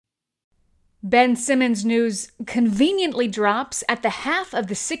Ben Simmons news conveniently drops at the half of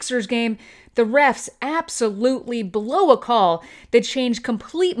the Sixers game. The refs absolutely blow a call that changed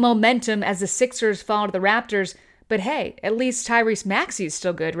complete momentum as the Sixers fall to the Raptors. But hey, at least Tyrese Maxey is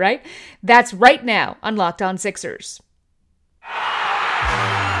still good, right? That's right now on Locked On Sixers.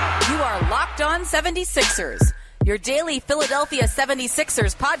 You are Locked On 76ers, your daily Philadelphia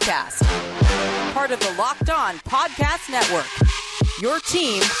 76ers podcast. Part of the Locked On Podcast Network, your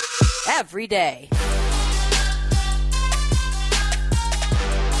team every day.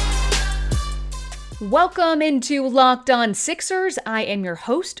 Welcome into Locked On Sixers. I am your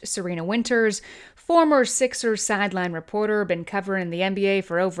host, Serena Winters, former Sixers sideline reporter, been covering the NBA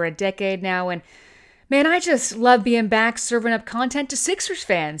for over a decade now, and man, I just love being back serving up content to Sixers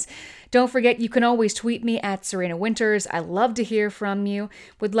fans. Don't forget, you can always tweet me at Serena Winters. I love to hear from you.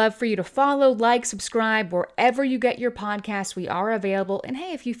 Would love for you to follow, like, subscribe, wherever you get your podcasts. We are available. And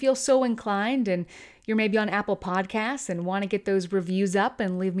hey, if you feel so inclined and you're maybe on Apple Podcasts and want to get those reviews up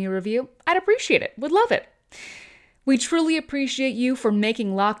and leave me a review, I'd appreciate it. Would love it. We truly appreciate you for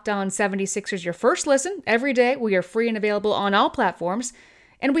making Locked On 76ers your first listen. Every day, we are free and available on all platforms.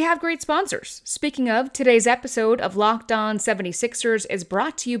 And we have great sponsors. Speaking of, today's episode of Locked On 76ers is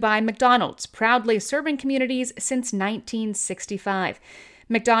brought to you by McDonald's, proudly serving communities since 1965.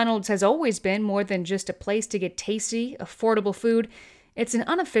 McDonald's has always been more than just a place to get tasty, affordable food. It's an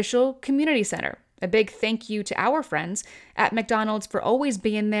unofficial community center. A big thank you to our friends at McDonald's for always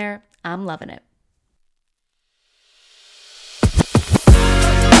being there. I'm loving it.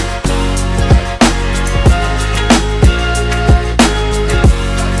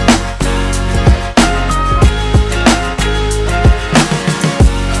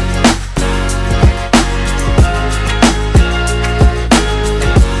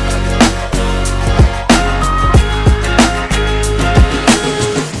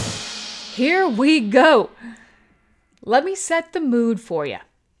 Here we go. Let me set the mood for you.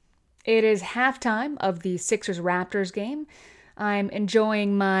 It is halftime of the Sixers-Raptors game. I'm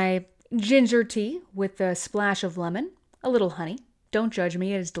enjoying my ginger tea with a splash of lemon, a little honey. Don't judge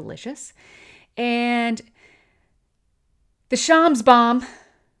me, it is delicious. And the Shams bomb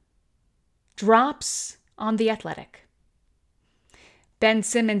drops on The Athletic. Ben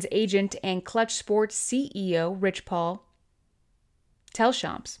Simmons' agent and Clutch Sports CEO, Rich Paul, tells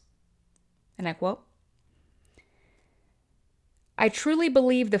Shams, and I quote, "I truly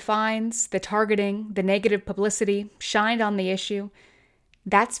believe the fines, the targeting, the negative publicity shined on the issue.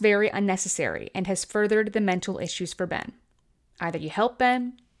 That's very unnecessary and has furthered the mental issues for Ben. Either you help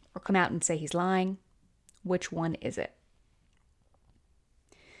Ben or come out and say he's lying. Which one is it?"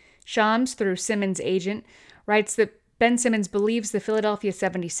 Shams, through Simmons' agent, writes that Ben Simmons believes the Philadelphia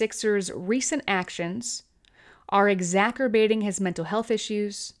 76ers' recent actions are exacerbating his mental health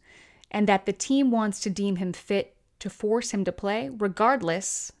issues, and that the team wants to deem him fit to force him to play,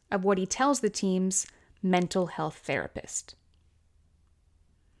 regardless of what he tells the team's mental health therapist.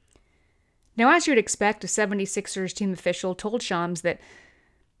 Now, as you'd expect, a 76ers team official told Shams that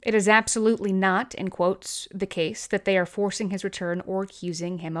it is absolutely not, in quotes, the case that they are forcing his return or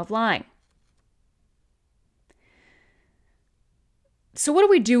accusing him of lying. So what do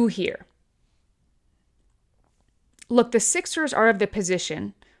we do here? Look, the Sixers are of the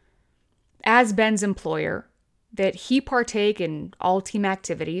position, as Ben's employer, that he partake in all team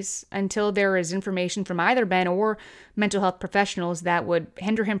activities until there is information from either Ben or mental health professionals that would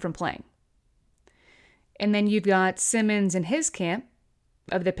hinder him from playing. And then you've got Simmons and his camp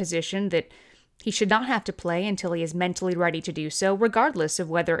of the position that he should not have to play until he is mentally ready to do so, regardless of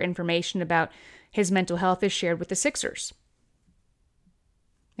whether information about his mental health is shared with the Sixers.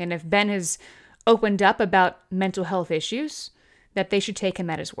 And if Ben has opened up about mental health issues, that they should take him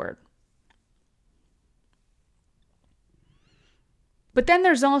at his word. But then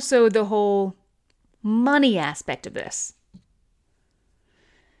there's also the whole money aspect of this.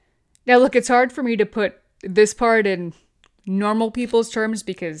 Now, look, it's hard for me to put this part in normal people's terms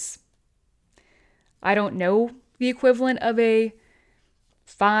because I don't know the equivalent of a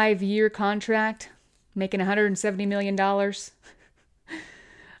 5-year contract making $170 million.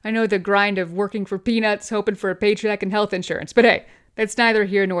 I know the grind of working for peanuts, hoping for a paycheck and health insurance. But hey, that's neither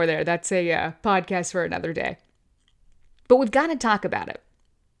here nor there. That's a podcast for another day. But we've got to talk about it.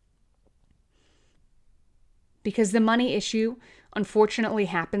 Because the money issue, unfortunately,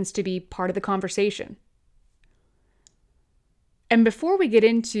 happens to be part of the conversation. And before we get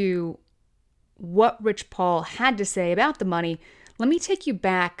into what Rich Paul had to say about the money, let me take you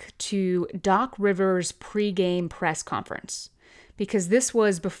back to Doc Rivers' pregame press conference, because this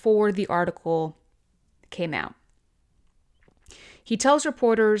was before the article came out. He tells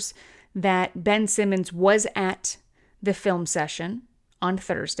reporters that Ben Simmons was at the film session on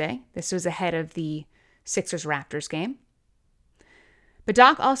Thursday. This was ahead of the Sixers-Raptors game. But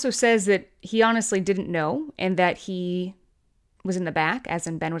Doc also says that he honestly didn't know and that he was in the back, as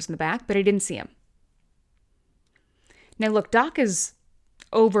in Ben was in the back, but he didn't see him. Now, look, Doc is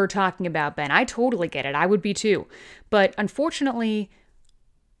over talking about Ben. I totally get it. I would be too. But unfortunately,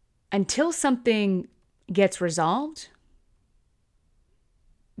 until something gets resolved,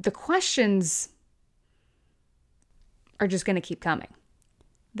 the questions are just going to keep coming.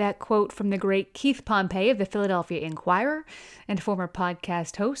 That quote from the great Keith Pompey of the Philadelphia Inquirer and former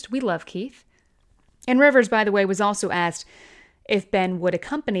podcast host. We love Keith. And Rivers, by the way, was also asked if Ben would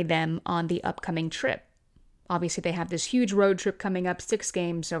accompany them on the upcoming trip. Obviously, they have this huge road trip coming up, 6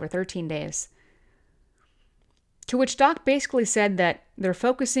 games over 13 days. To which Doc basically said that they're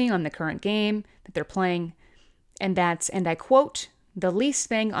focusing on the current game that they're playing, and that's, and I quote, "the least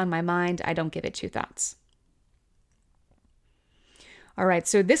thing on my mind, I don't give it 2 thoughts." All right,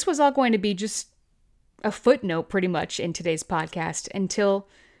 so this was all going to be just a footnote pretty much in today's podcast until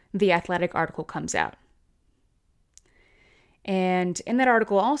the Athletic article comes out. And in that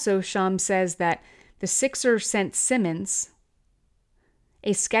article also, Shams says that the Sixers sent Simmons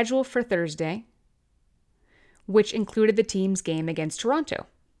a schedule for Thursday, which included the team's game against Toronto.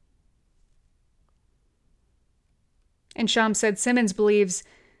 And Shams said Simmons believes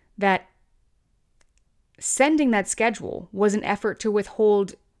that sending that schedule was an effort to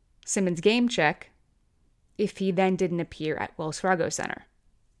withhold Simmons' game check if he then didn't appear at Wells Fargo Center.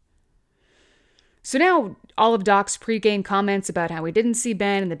 So now all of Doc's pregame comments about how he didn't see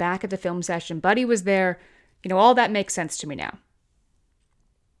Ben in the back of the film session, but he was there, all that makes sense to me now.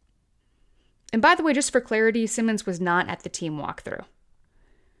 And by the way, just for clarity, Simmons was not at the team walkthrough.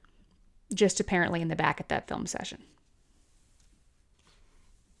 Just apparently in the back at that film session.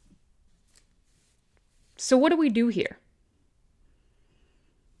 So what do we do here?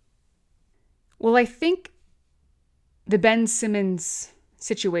 Well, I think the Ben Simmons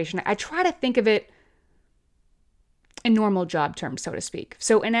situation, I try to think of it in normal job terms, so to speak.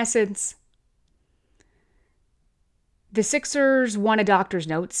 So in essence, the Sixers want a doctor's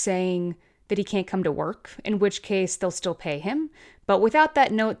note saying that he can't come to work, in which case they'll still pay him. But without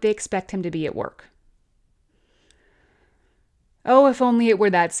that note, they expect him to be at work. Oh, if only it were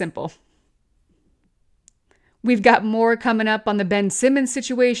that simple. We've got more coming up on the Ben Simmons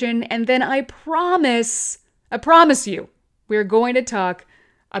situation, and then I promise you, we're going to talk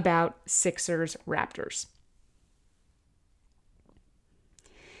about Sixers Raptors.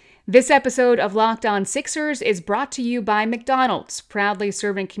 This episode of Locked On Sixers is brought to you by McDonald's, proudly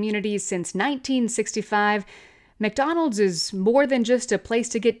serving communities since 1965. McDonald's is more than just a place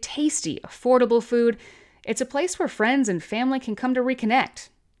to get tasty, affordable food. It's a place where friends and family can come to reconnect.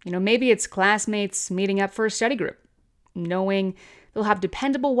 Maybe it's classmates meeting up for a study group, knowing they'll have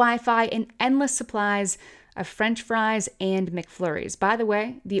dependable Wi-Fi and endless supplies of French fries and McFlurries. By the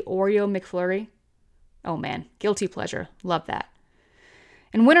way, the Oreo McFlurry, oh man, guilty pleasure. Love that.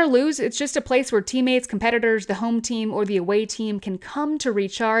 And win or lose, it's just a place where teammates, competitors, the home team, or the away team can come to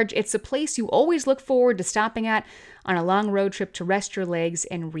recharge. It's a place you always look forward to stopping at on a long road trip to rest your legs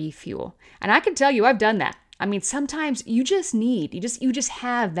and refuel. And I can tell you, I've done that. Sometimes you just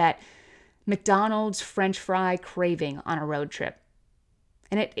have that McDonald's French fry craving on a road trip.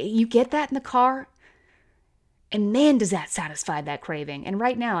 And you get that in the car, and man, does that satisfy that craving. And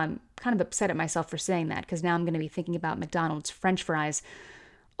right now, I'm kind of upset at myself for saying that, because now I'm going to be thinking about McDonald's French fries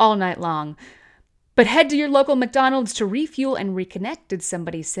all night long. But head to your local McDonald's to refuel and reconnect, did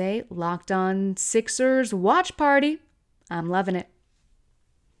somebody say? Locked On Sixers watch party. I'm loving it.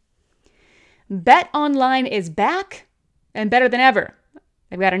 BetOnline is back and better than ever.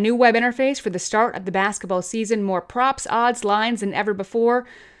 They've got a new web interface for the start of the basketball season, more props, odds, lines than ever before.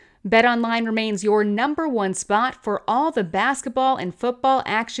 BetOnline remains your number one spot for all the basketball and football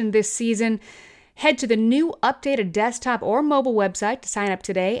action this season. Head to the new updated desktop or mobile website to sign up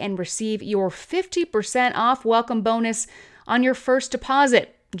today and receive your 50% off welcome bonus on your first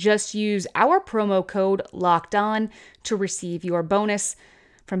deposit. Just use our promo code LOCKEDON to receive your bonus.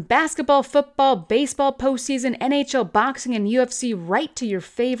 From basketball, football, baseball, postseason, NHL, boxing, and UFC, right to your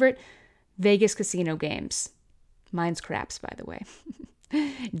favorite Vegas casino games. Mine's craps, by the way.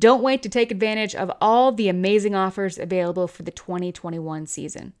 Don't wait to take advantage of all the amazing offers available for the 2021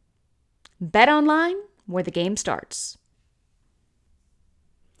 season. Bet online, where the game starts.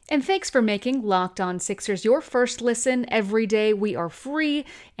 And thanks for making Locked On Sixers your first listen every day. We are free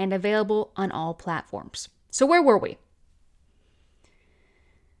and available on all platforms. So where were we?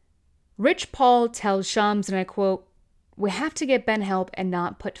 Rich Paul tells Shams, and I quote, we have to get Ben help and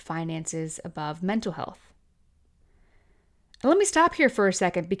not put finances above mental health. Now, let me stop here for a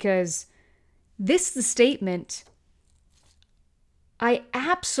second because this is the statement I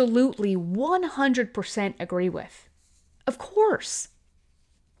absolutely 100% agree with. Of course.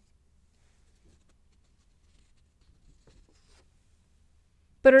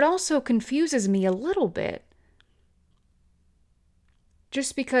 But it also confuses me a little bit.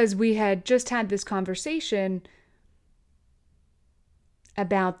 Just because we had just had this conversation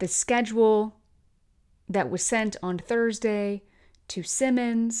about the schedule that was sent on Thursday to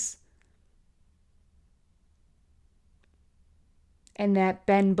Simmons, and that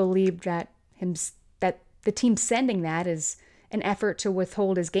Ben believed that the team sending that is an effort to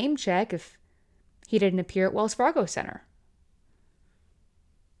withhold his game check if he didn't appear at Wells Fargo Center.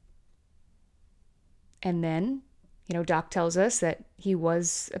 And then, Doc tells us that he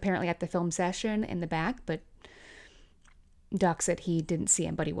was apparently at the film session in the back, but Doc said he didn't see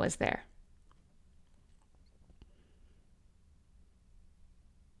him, but he was there.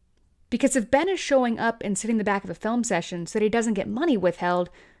 Because if Ben is showing up and sitting in the back of a film session so that he doesn't get money withheld,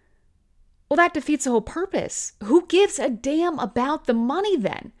 well, that defeats the whole purpose. Who gives a damn about the money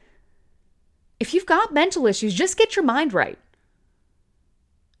then? If you've got mental issues, just get your mind right.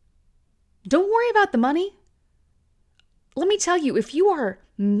 Don't worry about the money. Let me tell you, if you are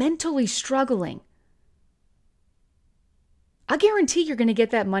mentally struggling, I guarantee you're going to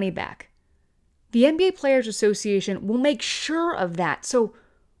get that money back. The NBA Players Association will make sure of that. So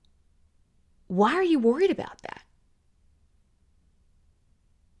why are you worried about that?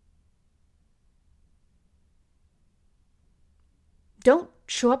 Don't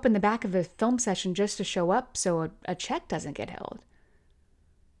show up in the back of a film session just to show up so a check doesn't get held.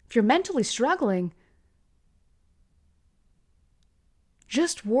 If you're mentally struggling,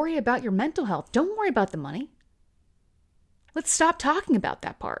 just worry about your mental health. Don't worry about the money. Let's stop talking about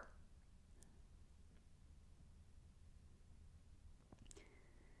that part.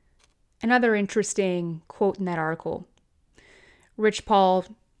 Another interesting quote in that article, Rich Paul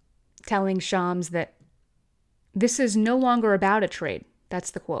telling Shams that this is no longer about a trade.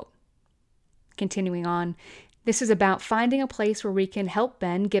 That's the quote. Continuing on, this is about finding a place where we can help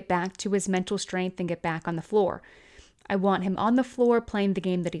Ben get back to his mental strength and get back on the floor. I want him on the floor playing the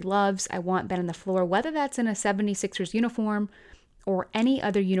game that he loves. I want Ben on the floor, whether that's in a 76ers uniform or any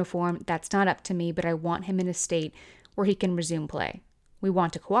other uniform. That's not up to me, but I want him in a state where he can resume play. We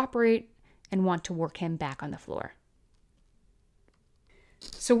want to cooperate and want to work him back on the floor.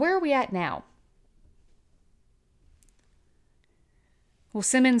 So where are we at now? Well,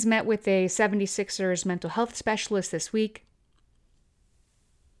 Simmons met with a 76ers mental health specialist this week.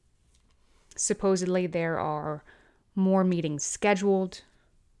 Supposedly there are more meetings scheduled.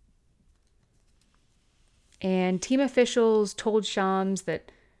 And team officials told Shams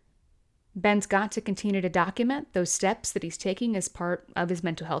that Ben's got to continue to document those steps that he's taking as part of his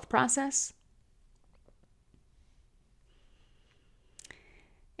mental health process.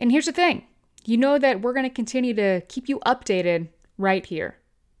 And here's the thing. You know that we're going to continue to keep you updated right here.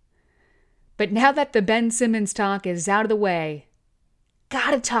 But now that the Ben Simmons talk is out of the way,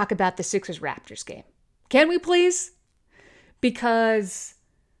 gotta talk about the Sixers-Raptors game. Can we please? Because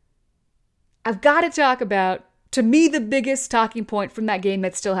I've got to talk about, to me, the biggest talking point from that game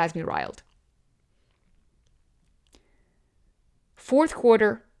that still has me riled. Fourth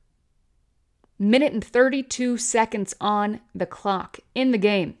quarter, minute and 32 seconds on the clock in the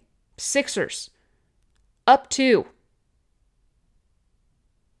game. Sixers up 2.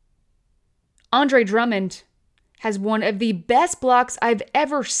 Andre Drummond has one of the best blocks I've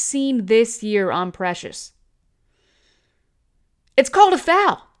ever seen this year on Precious. It's called a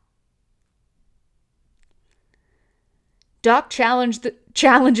foul. Doc challenges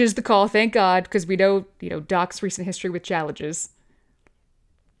the call, thank God, because we know, Doc's recent history with challenges.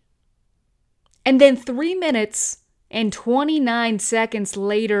 And then 3 minutes and 29 seconds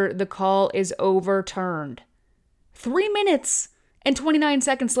later, the call is overturned. 3 minutes and 29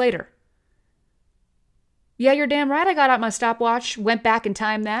 seconds later. Yeah, you're damn right I got out my stopwatch, went back and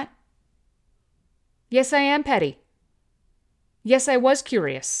timed that. Yes, I am petty. Yes, I was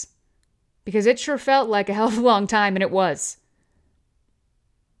curious. Because it sure felt like a hell of a long time, and it was.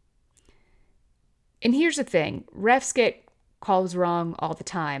 And here's the thing. Refs get calls wrong all the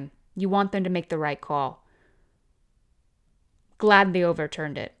time. You want them to make the right call. Glad they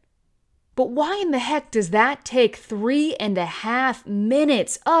overturned it. But why in the heck does that take 3.5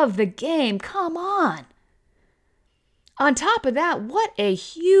 minutes of the game? Come on. On top of that, what a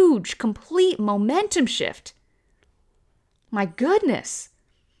huge, complete momentum shift. My goodness.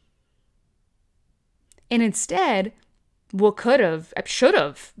 And instead, what should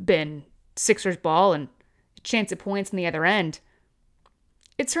have been Sixers ball and a chance at points on the other end,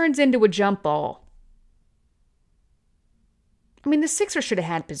 it turns into a jump ball. I mean, the Sixers should have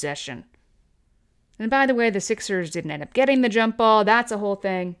had possession. And by the way, the Sixers didn't end up getting the jump ball. That's a whole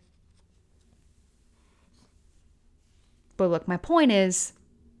thing. But look, my point is,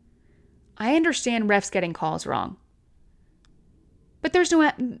 I understand refs getting calls wrong. But there's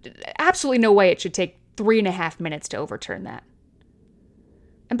absolutely no way it should take 3.5 minutes to overturn that.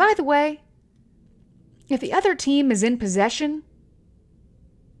 And by the way, if the other team is in possession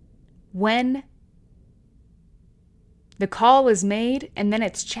when the call is made and then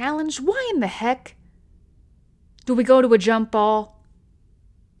it's challenged, why in the heck do we go to a jump ball?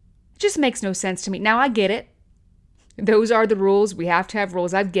 It just makes no sense to me. Now, I get it. Those are the rules. We have to have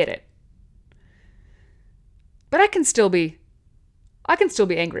rules. I get it. But I can still be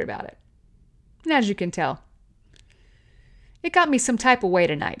angry about it. And as you can tell, it got me some type of way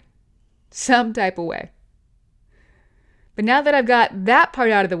tonight. Some type of way. But now that I've got that part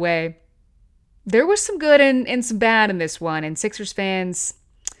out of the way, there was some good and some bad in this one. And Sixers fans,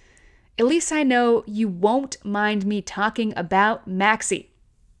 at least I know you won't mind me talking about Maxey.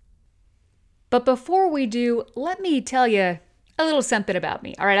 But before we do, let me tell you a little something about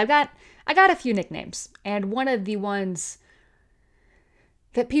me. All right, I got a few nicknames. And one of the ones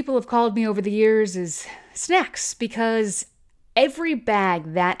that people have called me over the years is Snacks, because every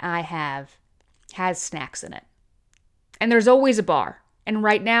bag that I have has snacks in it. And there's always a bar. And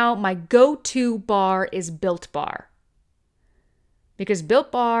right now, my go-to bar is Built Bar. Because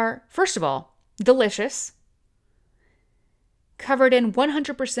Built Bar, first of all, delicious. Covered in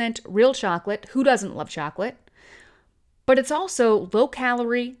 100% real chocolate. Who doesn't love chocolate? But it's also low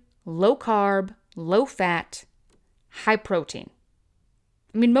calorie, low carb, low fat, high protein.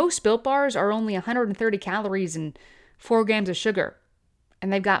 I mean, most Built Bars are only 130 calories and 4 grams of sugar.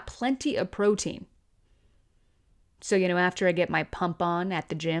 And they've got plenty of protein. So, after I get my pump on at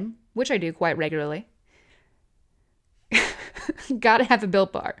the gym, which I do quite regularly, gotta have a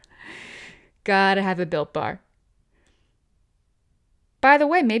Built Bar. Gotta have a Built Bar. By the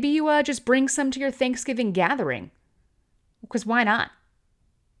way, maybe you just bring some to your Thanksgiving gathering. Because why not?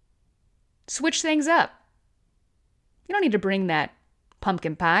 Switch things up. You don't need to bring that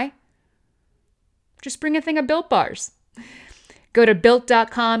pumpkin pie. Just bring a thing of Built Bars. Go to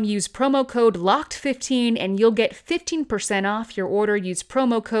Built.com, use promo code LOCKED15, and you'll get 15% off your order. Use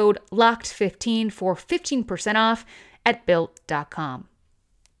promo code LOCKED15 for 15% off at Built.com.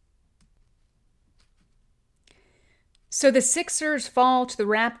 So the Sixers fall to the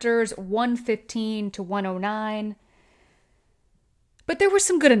Raptors 115-109. But there was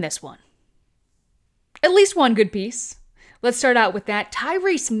some good in this one. At least one good piece. Let's start out with that.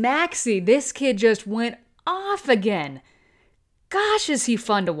 Tyrese Maxey, this kid just went off again. Gosh, is he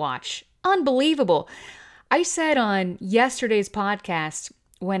fun to watch. Unbelievable. I said on yesterday's podcast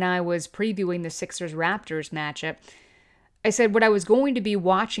when I was previewing the Sixers-Raptors matchup, I said what I was going to be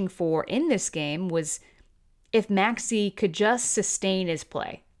watching for in this game was if Maxey could just sustain his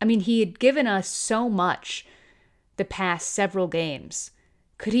play. I mean, he had given us so much the past several games.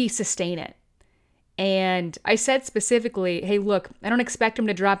 Could he sustain it? And I said specifically, hey, look, I don't expect him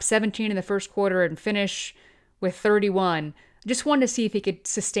to drop 17 in the first quarter and finish with 31. I just wanted to see if he could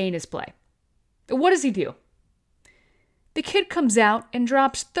sustain his play. What does he do? The kid comes out and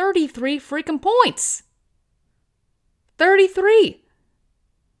drops 33 freaking points. 33.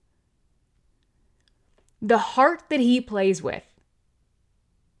 The heart that he plays with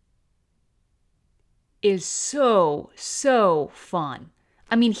is so, so fun.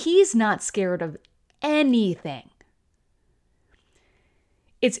 I mean, he's not scared of anything.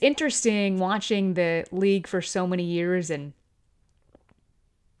 It's interesting watching the league for so many years, and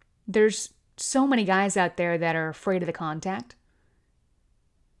there's so many guys out there that are afraid of the contact.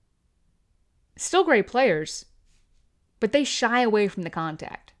 Still great players, but they shy away from the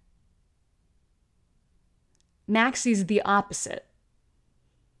contact. Maxey's the opposite.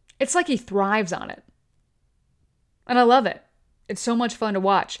 It's like he thrives on it. And I love it. It's so much fun to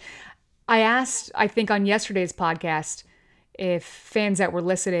watch. I asked, I think on yesterday's podcast, if fans that were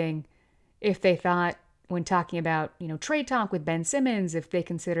listening, if they thought when talking about, trade talk with Ben Simmons, if they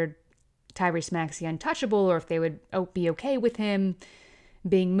considered Tyrese Maxey untouchable or if they would be okay with him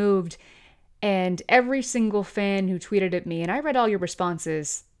being moved. And every single fan who tweeted at me, and I read all your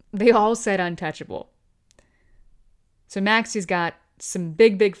responses, they all said untouchable. So Maxey's got some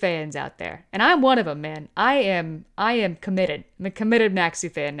big, big fans out there. And I'm one of them, man. I am committed. I'm a committed Maxey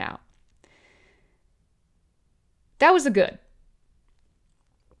fan now. That was a good.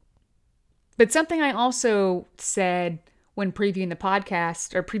 But something I also said when previewing the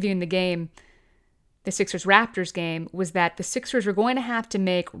podcast or previewing the game, the Sixers-Raptors game, was that the Sixers were going to have to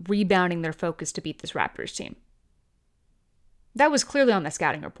make rebounding their focus to beat this Raptors team. That was clearly on the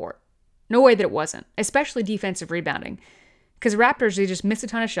scouting report. No way that it wasn't, especially defensive rebounding. Because Raptors, they just miss a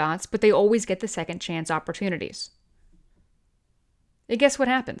ton of shots, but they always get the second chance opportunities. And guess what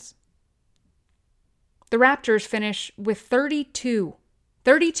happens? The Raptors finish with 32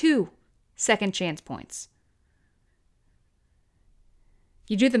 second chance points.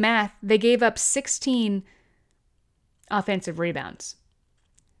 You do the math, they gave up 16 offensive rebounds.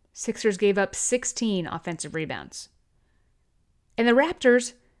 Sixers gave up 16 offensive rebounds. And the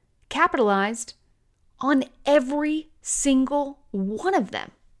Raptors capitalized on every single one of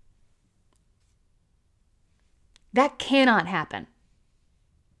them. That cannot happen.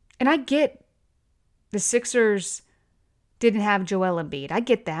 And I get the Sixers didn't have Joel Embiid. I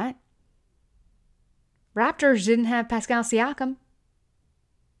get that. Raptors didn't have Pascal Siakam.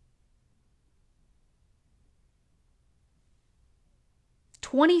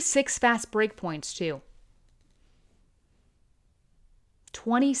 "26 fast break points, too.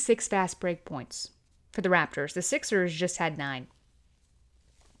 26 fast break points for the Raptors. The Sixers just had 9.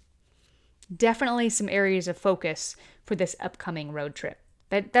 Definitely some areas of focus for this upcoming road trip.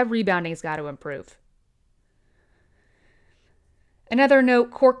 That rebounding's got to improve. Another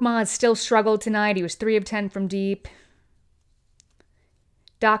note, Korkmaz still struggled tonight. He was 3 of 10 from deep.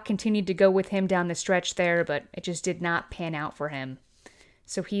 Doc continued to go with him down the stretch there, but it just did not pan out for him.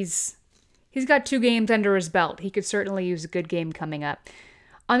 So he's got 2 games under his belt. He could certainly use a good game coming up.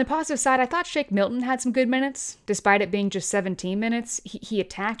 On the positive side, I thought Shake Milton had some good minutes, despite it being just 17 minutes. He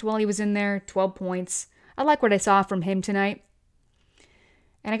attacked while he was in there, 12 points. I like what I saw from him tonight.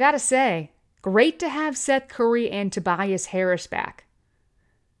 And I gotta say, great to have Seth Curry and Tobias Harris back.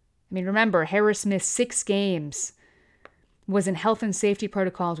 I mean, remember, Harris missed 6 games, was in health and safety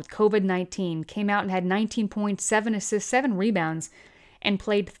protocols with COVID-19, came out and had 19 points, 7 assists, 7 rebounds, and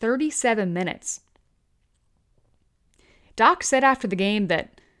played 37 minutes. Doc said after the game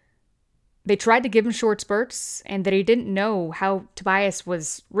that they tried to give him short spurts and that he didn't know how Tobias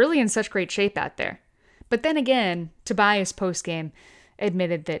was really in such great shape out there. But then again, Tobias post-game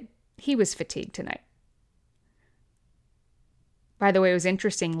admitted that he was fatigued tonight. By the way, it was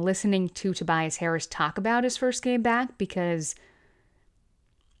interesting listening to Tobias Harris talk about his first game back because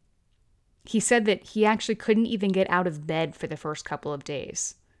he said that he actually couldn't even get out of bed for the first couple of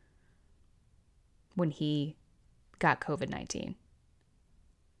days when he got COVID-19.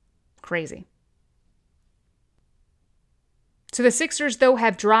 Crazy. So the Sixers, though,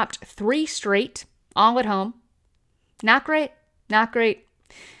 have dropped 3 straight, all at home. Not great. Not great.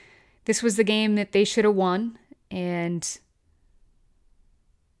 This was the game that they should have won. And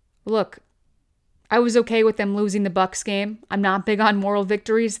look, I was okay with them losing the Bucks game. I'm not big on moral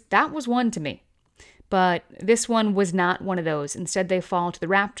victories. That was one to me. But this one was not one of those. Instead, they fall to the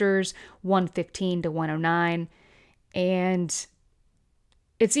Raptors, 115-109. And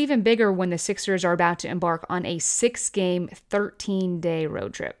it's even bigger when the Sixers are about to embark on a 6-game, 13-day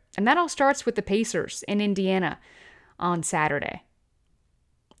road trip. And that all starts with the Pacers in Indiana on Saturday.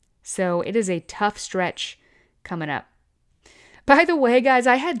 So it is a tough stretch coming up. By the way, guys,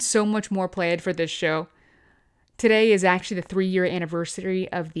 I had so much more planned for this show. Today is actually the 3-year anniversary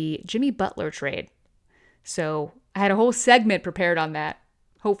of the Jimmy Butler trade. So I had a whole segment prepared on that.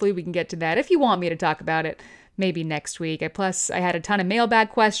 Hopefully we can get to that if you want me to talk about it, maybe next week. Plus, I had a ton of mailbag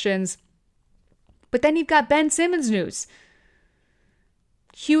questions. But then you've got Ben Simmons news.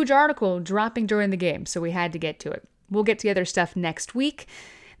 Huge article dropping during the game, so we had to get to it. We'll get to the other stuff next week.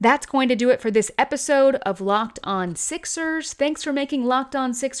 That's going to do it for this episode of Locked On Sixers. Thanks for making Locked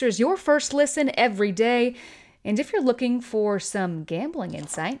On Sixers your first listen every day. And if you're looking for some gambling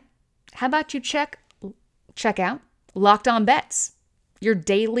insight, how about you check out Locked On Bets, your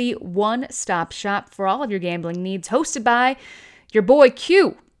daily one-stop shop for all of your gambling needs, hosted by your boy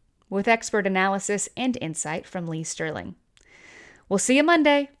Q, with expert analysis and insight from Lee Sterling. We'll see you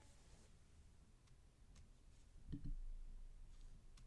Monday.